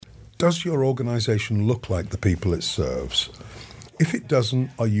does your organization look like the people it serves? If it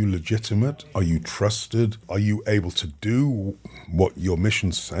doesn't, are you legitimate? Are you trusted? Are you able to do what your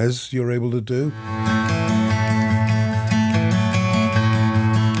mission says you're able to do?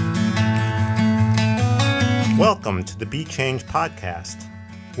 Welcome to the Be Change podcast.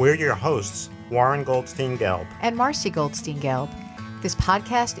 We're your hosts, Warren Goldstein-Gelb and Marcy Goldstein-Gelb. This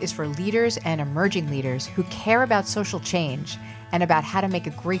podcast is for leaders and emerging leaders who care about social change and about how to make a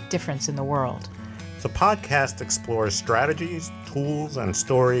great difference in the world. The podcast explores strategies, tools, and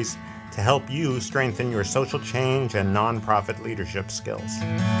stories to help you strengthen your social change and nonprofit leadership skills.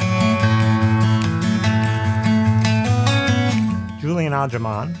 Julian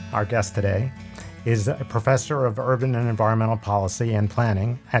Agyeman, our guest today, is a professor of urban and environmental policy and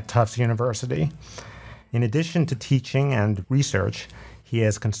planning at Tufts University. In addition to teaching and research, he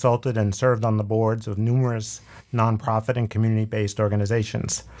has consulted and served on the boards of numerous nonprofit and community-based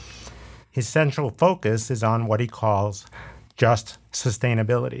organizations. His central focus is on what he calls just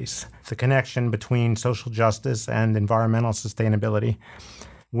sustainabilities, the connection between social justice and environmental sustainability,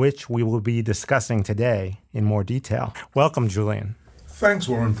 which we will be discussing today in more detail. Welcome, Julian. Thanks,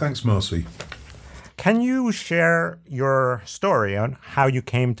 Warren. Thanks, Marcy. Can you share your story on how you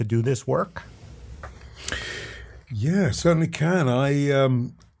came to do this work? Yeah, certainly can.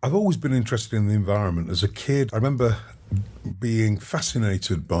 I've always been interested in the environment. As a kid, I remember being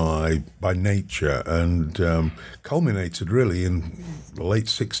fascinated by nature and culminated really in the late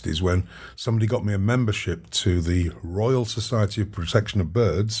 60s when somebody got me a membership to the Royal Society of Protection of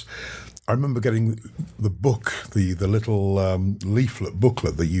Birds. I remember getting the book, the little leaflet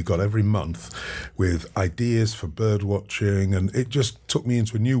booklet that you got every month with ideas for bird watching, and it just took me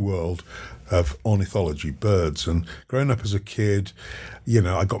into a new world of ornithology, birds. And growing up as a kid,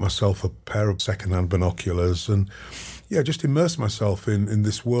 I got myself a pair of second-hand binoculars and just immersed myself in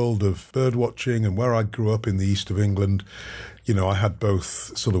this world of bird watching. And where I grew up in the east of England, I had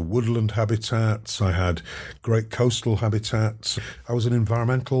both sort of woodland habitats, I had great coastal habitats. I was an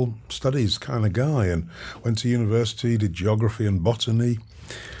environmental studies kind of guy and went to university, did geography and botany.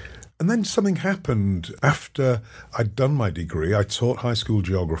 And then something happened after I'd done my degree. I taught high school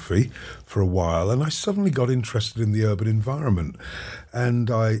geography for a while, and I suddenly got interested in the urban environment. And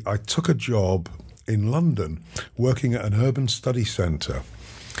I took a job in London working at an urban study centre.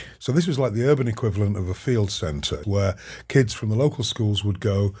 So this was like the urban equivalent of a field centre where kids from the local schools would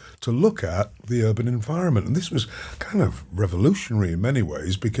go to look at the urban environment. And this was kind of revolutionary in many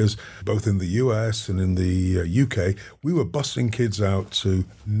ways because both in the US and in the UK, we were busing kids out to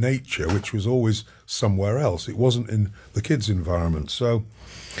nature, which was always somewhere else. It wasn't in the kids' environment. So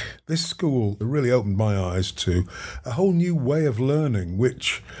this school really opened my eyes to a whole new way of learning,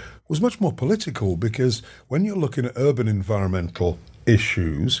 which was much more political because when you're looking at urban environmental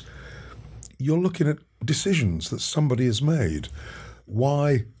issues, you're looking at decisions that somebody has made.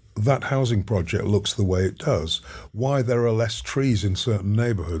 Why that housing project looks the way it does, why there are less trees in certain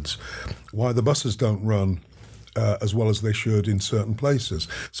neighbourhoods, why the buses don't run as well as they should in certain places.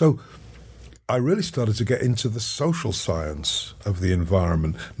 So I really started to get into the social science of the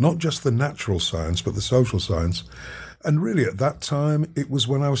environment, not just the natural science, but the social science. And really at that time, it was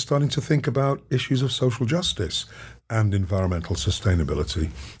when I was starting to think about issues of social justice and environmental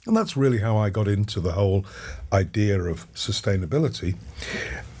sustainability. And that's really how I got into the whole idea of sustainability.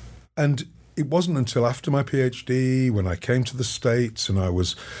 And it wasn't until after my PhD, when I came to the States and I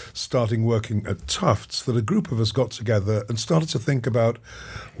was starting working at Tufts, that a group of us got together and started to think about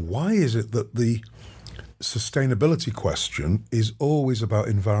why is it that the sustainability question is always about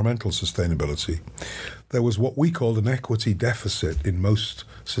environmental sustainability. There was what we called an equity deficit in most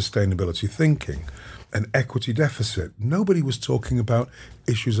sustainability thinking. An equity deficit. Nobody was talking about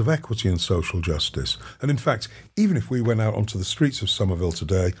issues of equity and social justice. And in fact, even if we went out onto the streets of Somerville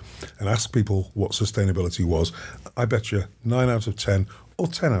today and asked people what sustainability was, I bet you 9 out of 10 or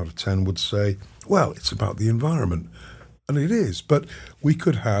 10 out of 10 would say, well, it's about the environment. And it is, but we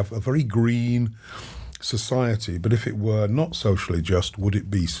could have a very green society, but if it were not socially just, would it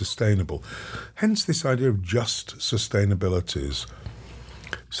be sustainable? Hence this idea of just sustainabilities.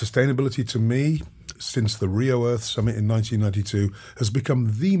 Sustainability to me, since the Rio Earth Summit in 1992, has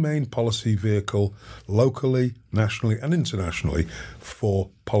become the main policy vehicle locally, nationally and internationally for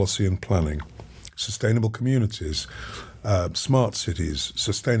policy and planning. Sustainable communities, smart cities,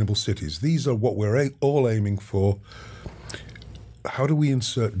 sustainable cities. These are what we're all aiming for. How do we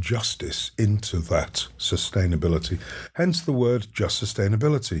insert justice into that sustainability? Hence the word just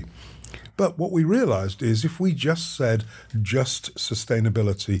sustainability. But what we realized is if we just said just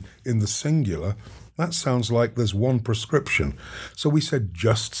sustainability in the singular, that sounds like there's one prescription. So we said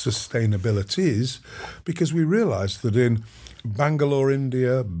just sustainabilities, because we realized that in Bangalore,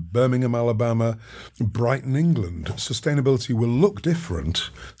 India, Birmingham, Alabama, Brighton, England, sustainability will look different.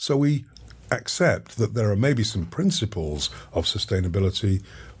 So we accept that there are maybe some principles of sustainability,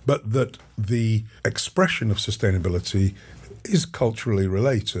 but that the expression of sustainability is culturally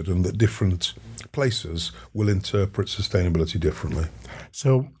related and that different places will interpret sustainability differently.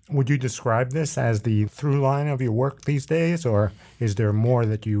 So would you describe this as the through line of your work these days, or is there more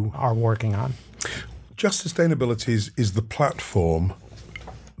that you are working on? Just Sustainability is the platform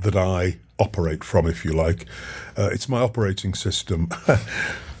that I operate from, if you like. It's my operating system.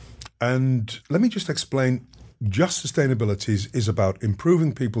 And let me just explain. Just Sustainability is about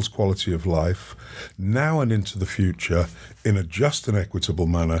improving people's quality of life now and into the future in a just and equitable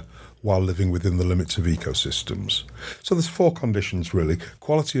manner while living within the limits of ecosystems. So there's 4 conditions, really: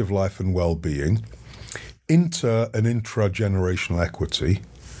 quality of life and well-being, inter- and intra-generational equity,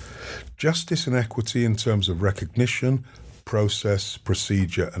 justice and equity in terms of recognition, process,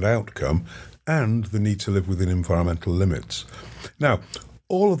 procedure, and outcome, and the need to live within environmental limits. Now,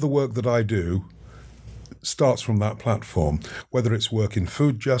 all of the work that I do starts from that platform, whether it's work in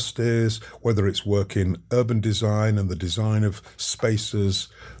food justice, whether it's work in urban design and the design of spaces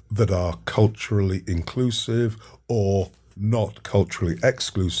that are culturally inclusive or not culturally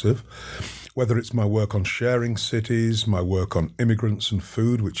exclusive, whether it's my work on sharing cities, my work on immigrants and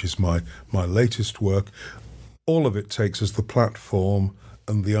food, which is my latest work. All of it takes as the platform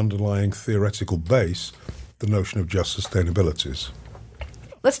and the underlying theoretical base the notion of just sustainabilities.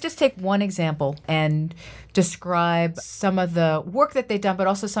 Let's just take one example and describe some of the work that they've done, but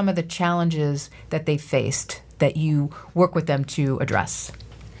also some of the challenges that they faced that you work with them to address.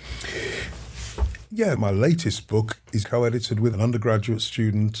 Yeah, my latest book is co-edited with an undergraduate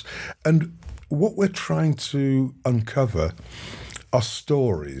student, and what we're trying to uncover are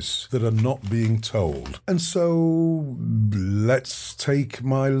stories that are not being told. And so let's take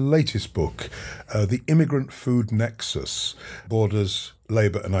my latest book, The Immigrant Food Nexus, Borders,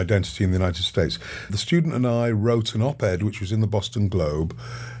 Labour and Identity in the United States. The student and I wrote an op-ed which was in the Boston Globe,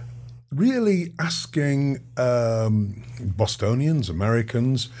 really asking Bostonians,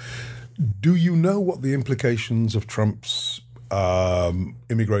 Americans, do you know what the implications of Trump's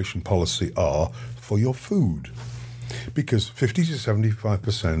immigration policy are for your food? Because 50 to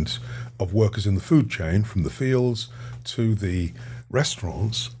 75% of workers in the food chain, from the fields to the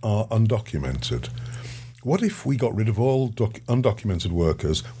restaurants, are undocumented. What if we got rid of all undocumented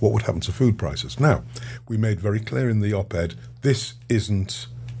workers? What would happen to food prices? Now, we made very clear in the op-ed, this isn't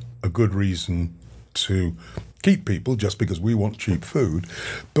a good reason to keep people just because we want cheap food.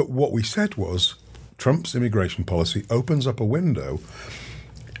 But what we said was, Trump's immigration policy opens up a window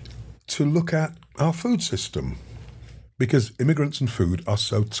to look at our food system, because immigrants and food are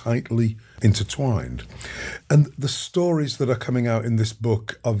so tightly intertwined. And the stories that are coming out in this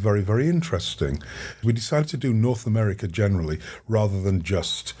book are very, very interesting. We decided to do North America generally rather than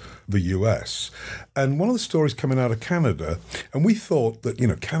just the US. And one of the stories coming out of Canada, and we thought that,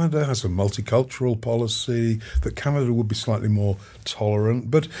 Canada has a multicultural policy, that Canada would be slightly more tolerant,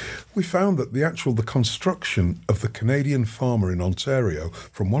 but we found that the construction of the Canadian farmer in Ontario,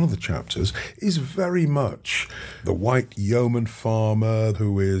 from one of the chapters, is very much the white yeoman farmer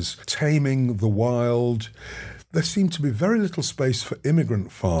who is taming the wild. There seemed to be very little space for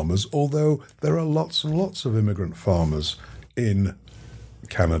immigrant farmers, although there are lots and lots of immigrant farmers in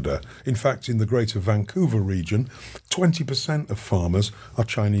Canada. In fact, in the Greater Vancouver region, 20% of farmers are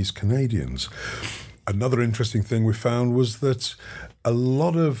Chinese Canadians. Another interesting thing we found was that a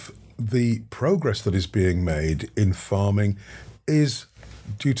lot of the progress that is being made in farming is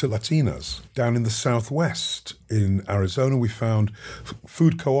due to Latinas. Down in the Southwest, in Arizona, we found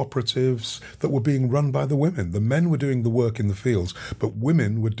food cooperatives that were being run by the women. The men were doing the work in the fields, but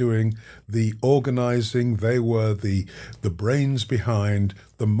women were doing the organizing. They were the brains behind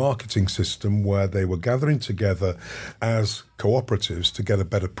the marketing system, where they were gathering together as cooperatives to get a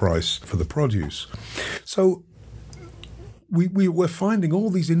better price for the produce. So we were finding all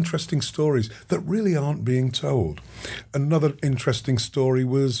these interesting stories that really aren't being told. Another interesting story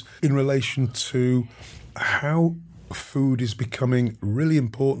was in relation to how food is becoming really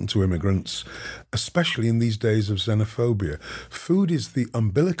important to immigrants, especially in these days of xenophobia. Food is the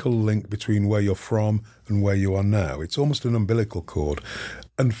umbilical link between where you're from and where you are now. It's almost an umbilical cord.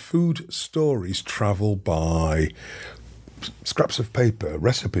 And food stories travel by scraps of paper,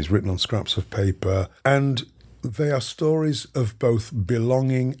 recipes written on scraps of paper, and they are stories of both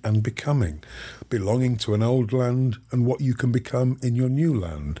belonging and becoming. Belonging to an old land and what you can become in your new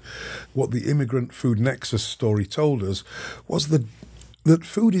land. What the Immigrant Food Nexus story told us was that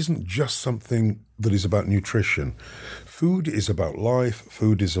food isn't just something that is about nutrition. Food is about life.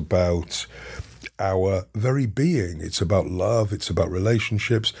 Food is about our very being. It's about love. It's about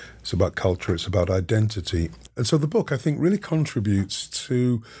relationships. It's about culture. It's about identity. And so the book, I think, really contributes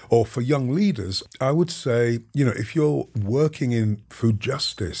to, or for young leaders, I would say, if you're working in food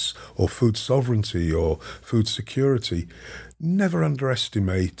justice or food sovereignty or food security, never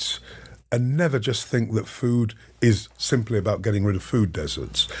underestimate and never just think that food is simply about getting rid of food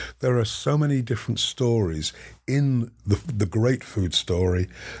deserts. There are so many different stories in the great food story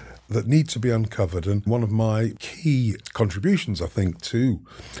that need to be uncovered. And one of my key contributions, I think, to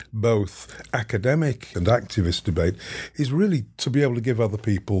both academic and activist debate is really to be able to give other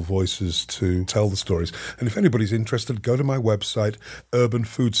people voices to tell the stories. And if anybody's interested, go to my website,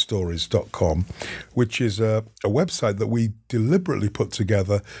 urbanfoodstories.com, which is a website that we deliberately put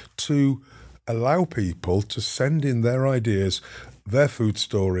together to allow people to send in their ideas, their food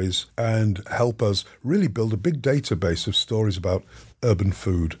stories, and help us really build a big database of stories about urban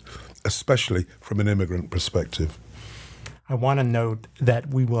food, especially from an immigrant perspective. I want to note that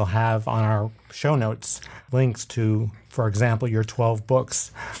we will have on our show notes links to, for example, your 12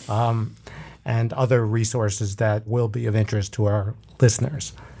 books and other resources that will be of interest to our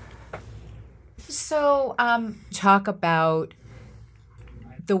listeners. So talk about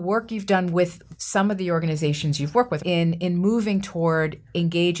the work you've done with some of the organizations you've worked with in moving toward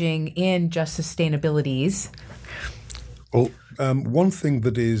engaging in just sustainabilities. Well, one thing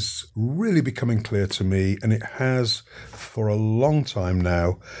that is really becoming clear to me, and it has for a long time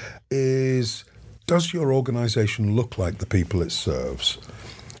now, is does your organization look like the people it serves?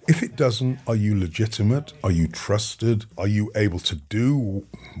 If it doesn't, are you legitimate? Are you trusted? Are you able to do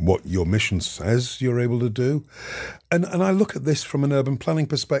what your mission says you're able to do? And I look at this from an urban planning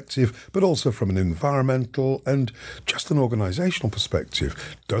perspective, but also from an environmental and just an organizational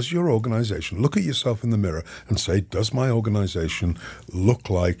perspective. Does your organization look at yourself in the mirror and say, does my organization look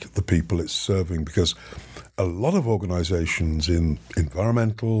like the people it's serving? Because a lot of organizations in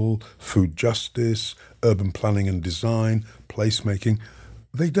environmental, food justice, urban planning and design, placemaking,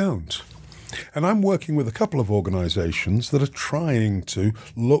 they don't. And I'm working with a couple of organizations that are trying to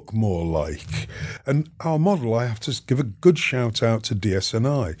look more like. And our model, I have to give a good shout out to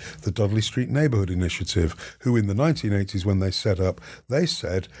DSNI, the Dudley Street Neighborhood Initiative, who in the 1980s when they set up, they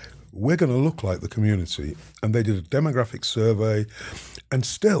said, we're going to look like the community. And they did a demographic survey, and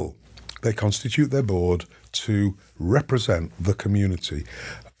still they constitute their board to represent the community.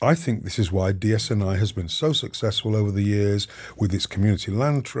 I think this is why DSNI has been so successful over the years with its community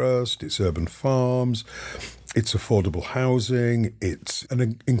land trust, its urban farms, its affordable housing. It's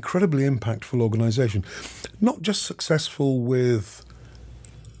an incredibly impactful organization, not just successful with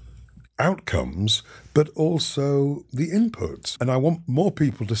outcomes, but also the inputs. And I want more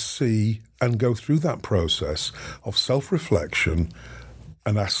people to see and go through that process of self-reflection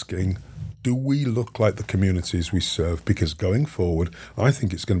and asking, do we look like the communities we serve? Because going forward, I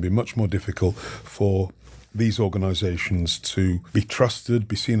think it's going to be much more difficult for these organizations to be trusted,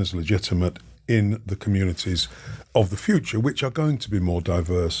 be seen as legitimate in the communities of the future, which are going to be more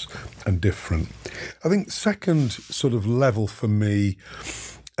diverse and different. I think second sort of level for me,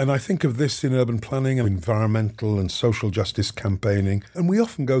 and I think of this in urban planning and environmental and social justice campaigning, and we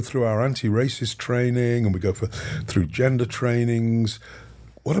often go through our anti-racist training and we go through gender trainings.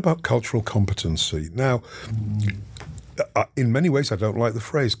 What about cultural competency? Now, in many ways, I don't like the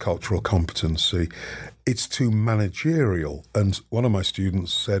phrase cultural competency. It's too managerial. And one of my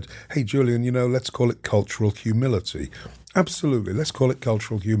students said, hey, Julian, let's call it cultural humility. Absolutely, let's call it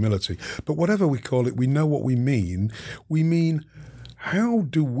cultural humility. But whatever we call it, we know what we mean. We mean, how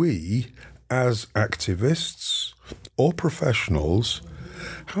do we, as activists or professionals,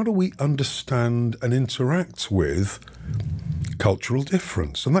 how do we understand and interact with cultural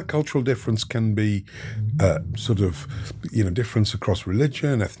difference? And that cultural difference can be difference across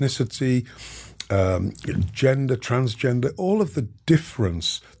religion, ethnicity, gender, transgender, all of the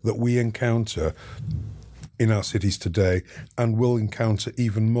difference that we encounter in our cities today and will encounter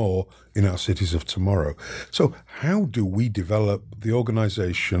even more in our cities of tomorrow. So how do we develop the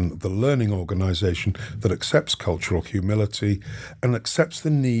organization, the learning organization that accepts cultural humility and accepts the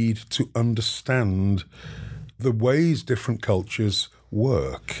need to understand the ways different cultures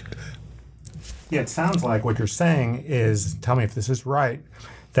work? Yeah, it sounds like what you're saying is, tell me if this is right,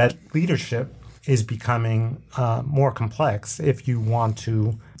 that leadership is becoming more complex if you want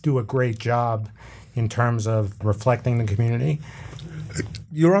to do a great job in terms of reflecting the community?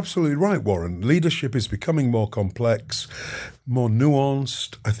 You're absolutely right, Warren. Leadership is becoming more complex, more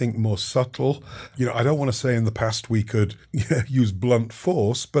nuanced, I think more subtle. I don't want to say in the past we could use blunt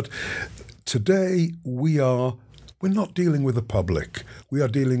force, but today we're not dealing with the public. We are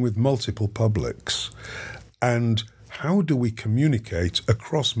dealing with multiple publics. And how do we communicate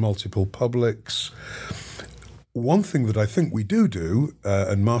across multiple publics? One thing that I think we do,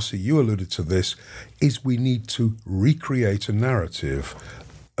 and Marcy, you alluded to this, is we need to recreate a narrative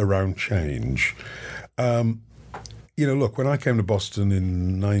around change. Look, when I came to Boston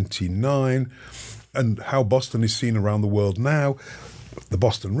in 1999, and how Boston is seen around the world now, the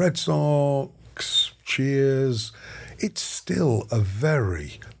Boston Red Sox, Cheers, it's still a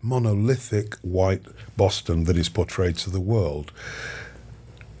very monolithic white Boston that is portrayed to the world.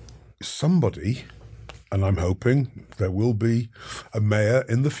 Somebody, and I'm hoping there will be a mayor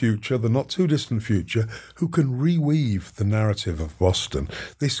in the future, the not too distant future, who can reweave the narrative of Boston,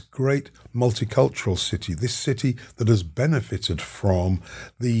 this great multicultural city, this city that has benefited from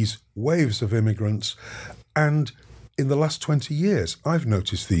these waves of immigrants. And in the last 20 years, I've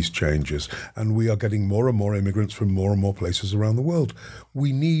noticed these changes, and we are getting more and more immigrants from more and more places around the world.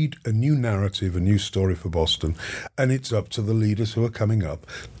 We need a new narrative, a new story for Boston, and it's up to the leaders who are coming up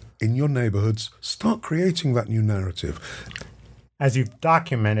in your neighborhoods. Start creating that new narrative. As you've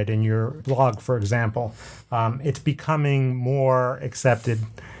documented in your blog, for example, it's becoming more accepted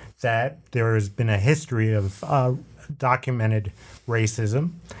that there has been a history of documented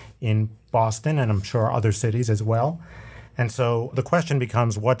racism in Boston, and I'm sure other cities as well. And so the question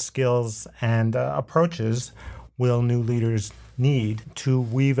becomes, what skills and approaches will new leaders need to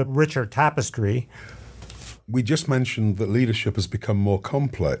weave a richer tapestry? We just mentioned that leadership has become more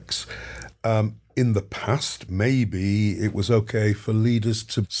complex. In the past, maybe it was okay for leaders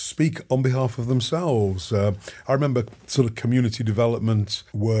to speak on behalf of themselves. I remember sort of community development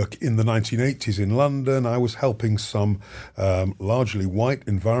work in the 1980s in London. I was helping some largely white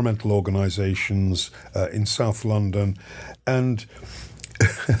environmental organisations in South London, and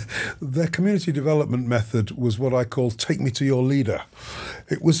their community development method was what I call take me to your leader.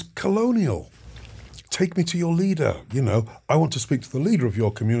 It was colonial. Take me to your leader. I want to speak to the leader of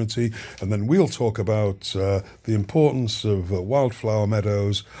your community, and then we'll talk about the importance of wildflower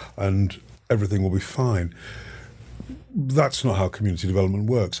meadows, and everything will be fine. That's not how community development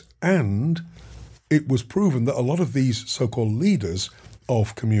works. And it was proven that a lot of these so-called leaders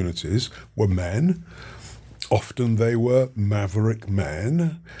of communities were men. Often they were maverick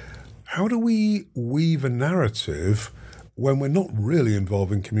men. How do we weave a narrative when we're not really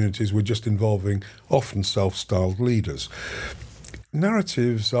involving communities, we're just involving often self-styled leaders?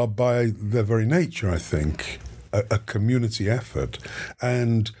 Narratives are by their very nature, I think, a community effort.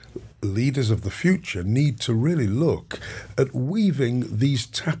 And leaders of the future need to really look at weaving these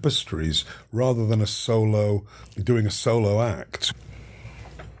tapestries rather than doing a solo act.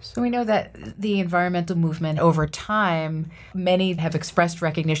 So we know that the environmental movement over time, many have expressed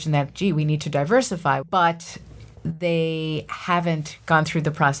recognition that, we need to diversify, but they haven't gone through the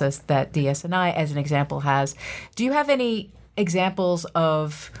process that DSNI, as an example, has. Do you have any examples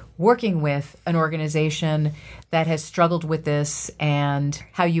of working with an organization that has struggled with this and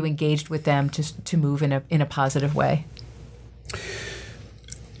how you engaged with them to move in a positive way?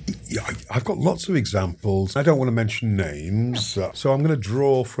 Yeah, I've got lots of examples. I don't want to mention names, so I'm going to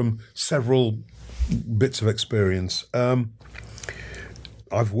draw from several bits of experience.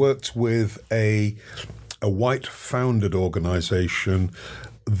 I've worked with a white-founded organization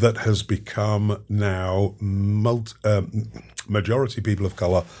that has become now majority people of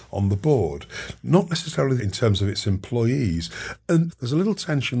colour on the board, not necessarily in terms of its employees. And there's a little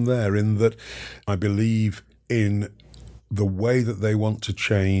tension there in that I believe in the way that they want to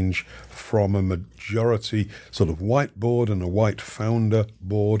change from a majority sort of white board and a white founder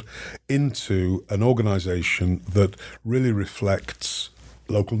board into an organisation that really reflects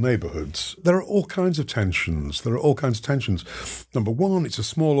local neighbourhoods. There are all kinds of tensions. Number one, it's a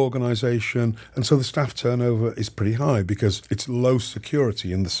small organisation, and so the staff turnover is pretty high because it's low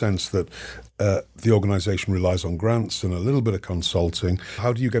security in the sense that the organisation relies on grants and a little bit of consulting.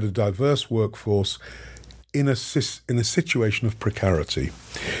 How do you get a diverse workforce in a situation of precarity?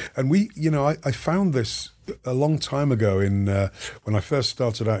 And I found this a long time ago when I first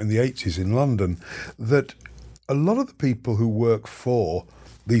started out in the 80s in London, that a lot of the people who work for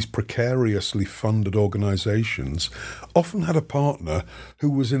these precariously funded organisations often had a partner who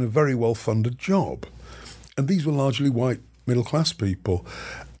was in a very well-funded job. And these were largely white middle-class people.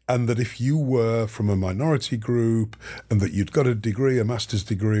 And that if you were from a minority group and that you'd got a degree, a master's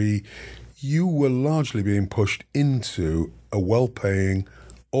degree, you were largely being pushed into a well-paying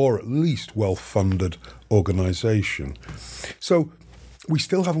or at least well-funded organisation. So we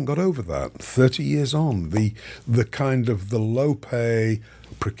still haven't got over that. 30 years on, the kind of the low-pay,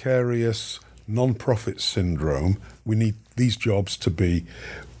 precarious, non-profit syndrome. We need these jobs to be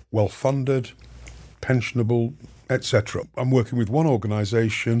well-funded, pensionable, etc. I'm working with one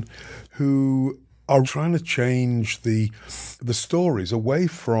organisation who are trying to change the stories away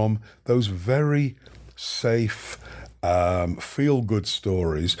from those very safe, feel-good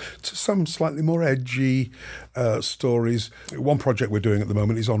stories to some slightly more edgy stories. One project we're doing at the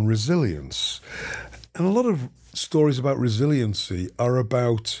moment is on resilience. And a lot of stories about resiliency are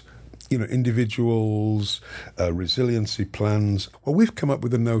about individuals, resiliency plans. Well, we've come up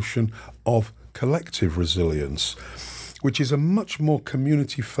with a notion of collective resilience, which is a much more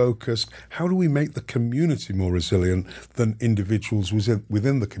community-focused, how do we make the community more resilient than individuals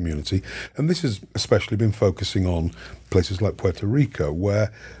within the community? And this has especially been focusing on places like Puerto Rico,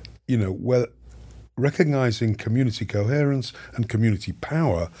 where recognizing community coherence and community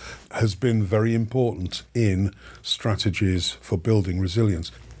power has been very important in strategies for building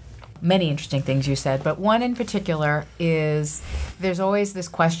resilience. Many interesting things you said, but one in particular is there's always this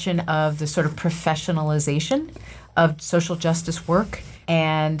question of the sort of professionalization of social justice work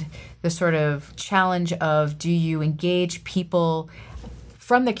and the sort of challenge of, do you engage people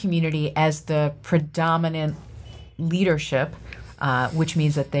from the community as the predominant leadership, which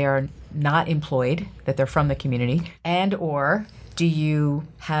means that they are not employed, that they're from the community, and or do you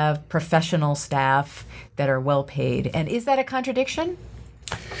have professional staff that are well paid? And is that a contradiction?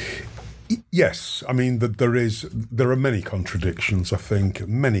 Yes, I mean there are many contradictions, I think,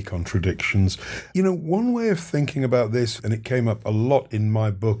 many contradictions. One way of thinking about this, and it came up a lot in my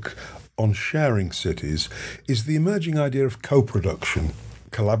book on sharing cities, is the emerging idea of co-production,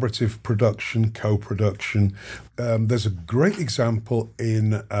 collaborative production, co-production. There's a great example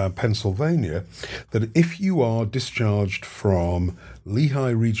in Pennsylvania that if you are discharged from Lehigh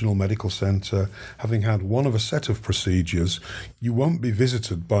Regional Medical Center, having had one of a set of procedures, you won't be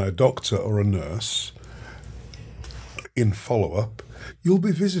visited by a doctor or a nurse in follow-up. You'll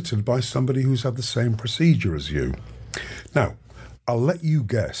be visited by somebody who's had the same procedure as you. Now, I'll let you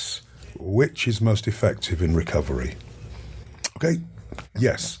guess which is most effective in recovery. Okay?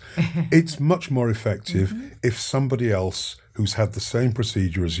 Yes, it's much more effective if somebody else who's had the same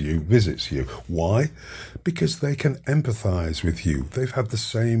procedure as you visits you. Why? Because they can empathize with you. They've had the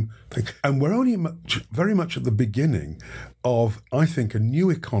same thing. And we're only very much at the beginning of, I think, a new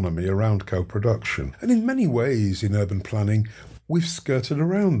economy around co-production. And in many ways in urban planning, we've skirted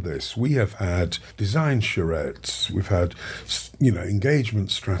around this. We have had design charrettes, we've had,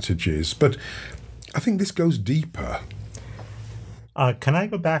 engagement strategies. But I think this goes deeper. Can I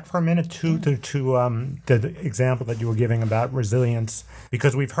go back for a minute to the example that you were giving about resilience?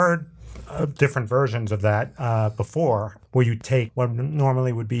 Because we've heard different versions of that before, where you take what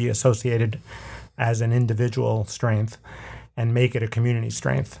normally would be associated as an individual strength and make it a community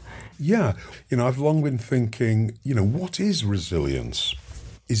strength. Yeah. I've long been thinking, what is resilience?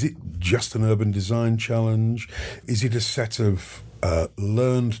 Is it just an urban design challenge? Is it a set of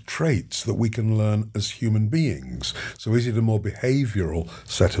learned traits that we can learn as human beings? So is it a more behavioral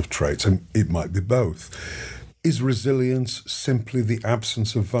set of traits? And it might be both. Is resilience simply the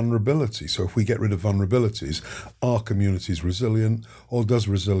absence of vulnerability? So if we get rid of vulnerabilities, are communities resilient? Or does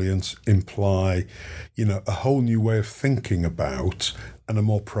resilience imply, a whole new way of thinking about and a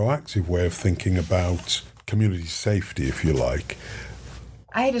more proactive way of thinking about community safety, if you like?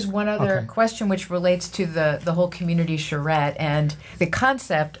 I had just one other question which relates to the whole community charrette and the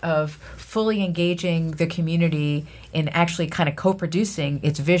concept of fully engaging the community in actually kind of co-producing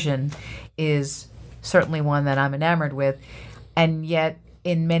its vision is certainly one that I'm enamored with. And yet,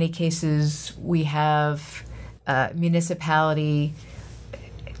 in many cases, we have municipality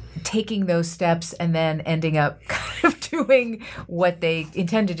taking those steps and then ending up kind of doing what they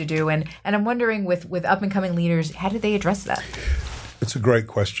intended to do. And I'm wondering with up-and-coming leaders, how do they address that? It's a great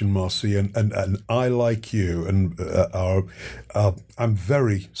question, Marcy, and I, like you, and I'm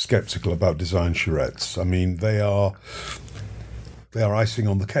very skeptical about design charrettes. I mean, they are icing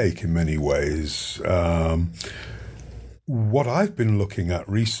on the cake in many ways. What I've been looking at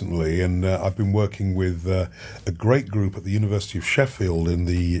recently, and I've been working with a great group at the University of Sheffield in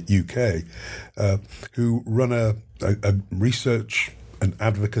the UK, who run a research an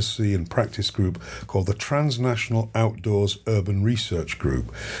advocacy and practice group called the Transnational Outdoors Urban Research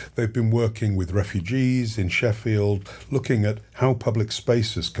Group. They've been working with refugees in Sheffield, looking at how public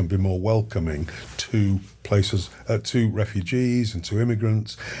spaces can be more welcoming to places, to refugees and to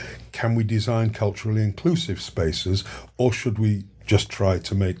immigrants. Can we design culturally inclusive spaces, or should we just try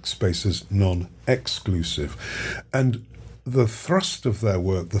to make spaces non-exclusive? And the thrust of their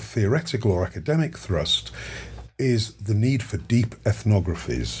work, the theoretical or academic thrust, is the need for deep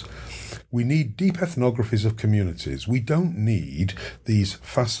ethnographies. We need deep ethnographies of communities. We don't need these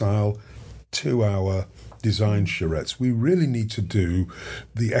facile 2-hour design charrettes. We really need to do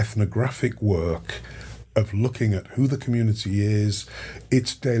the ethnographic work of looking at who the community is,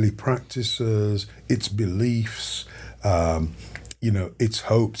 its daily practices, its beliefs, its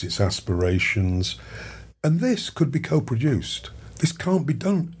hopes, its aspirations. And this could be co-produced. This can't be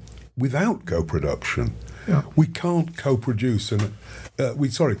done without co-production. Yeah. We can't co-produce, and we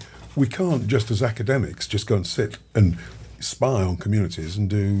can't just as academics just go and sit and spy on communities and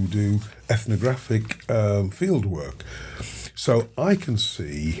do ethnographic field work. So I can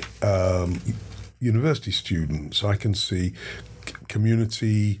see university students, I can see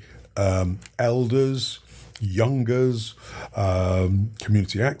community elders, youngers,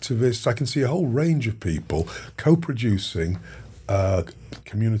 community activists. I can see a whole range of people co-producing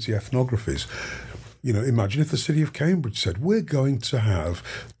community ethnographies. Imagine if the City of Cambridge said, we're going to have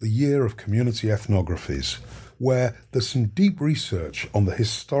the year of community ethnographies, where there's some deep research on the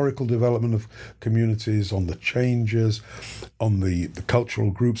historical development of communities, on the changes, on the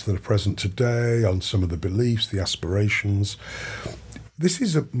cultural groups that are present today, on some of the beliefs, the aspirations. This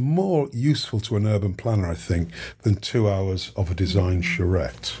is more useful to an urban planner, I think, than 2 hours of a design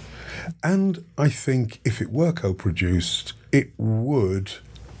charrette. And I think if it were co-produced, it would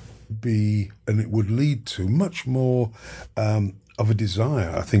lead to much more of a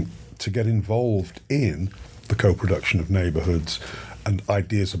desire, I think, to get involved in the co-production of neighbourhoods and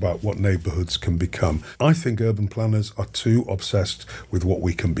ideas about what neighbourhoods can become. I think urban planners are too obsessed with what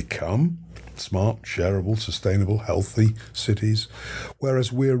we can become, smart, shareable, sustainable, healthy cities,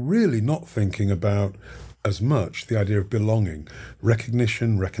 whereas we're really not thinking about as much the idea of belonging,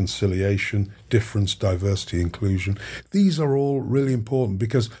 recognition, reconciliation, difference, diversity, inclusion. These are all really important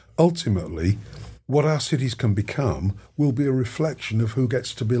because ultimately what our cities can become will be a reflection of who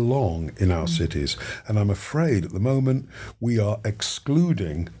gets to belong in our cities. And I'm afraid at the moment we are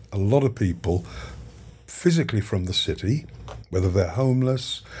excluding a lot of people physically from the city, whether they're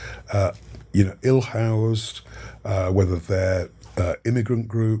homeless, ill-housed, whether they're immigrant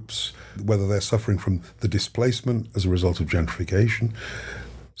groups, whether they're suffering from the displacement as a result of gentrification.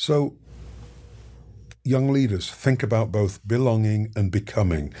 So young leaders, think about both belonging and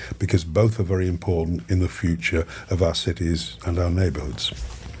becoming, because both are very important in the future of our cities and our neighbourhoods.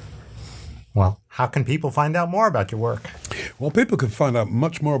 Well, how can people find out more about your work? Well, people can find out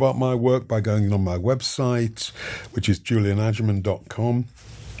much more about my work by going on my website, which is julianagerman.com.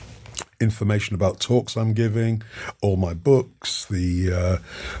 Information about talks I'm giving, all my books, the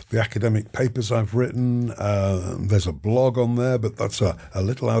academic papers I've written. There's a blog on there, but that's a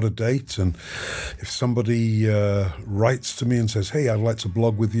little out of date. And if somebody writes to me and says, hey, I'd like to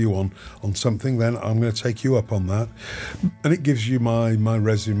blog with you on something, then I'm going to take you up on that. And it gives you my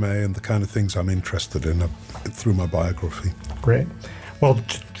resume and the kind of things I'm interested in through my biography. Great. Well,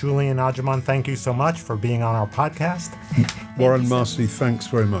 Julian Agerman, thank you so much for being on our podcast. Warren Marcy, thanks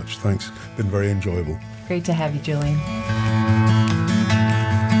very much. Thanks. Been very enjoyable. Great to have you, Julian.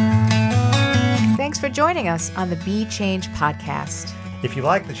 Thanks for joining us on the Be Change podcast. If you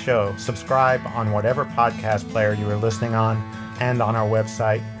like the show, subscribe on whatever podcast player you are listening on and on our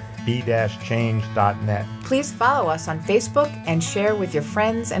website, be-change.net. Please follow us on Facebook and share with your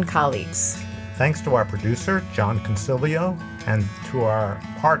friends and colleagues. Thanks to our producer, John Consilio, and to our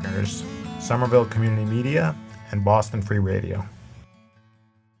partners, Somerville Community Media and Boston Free Radio.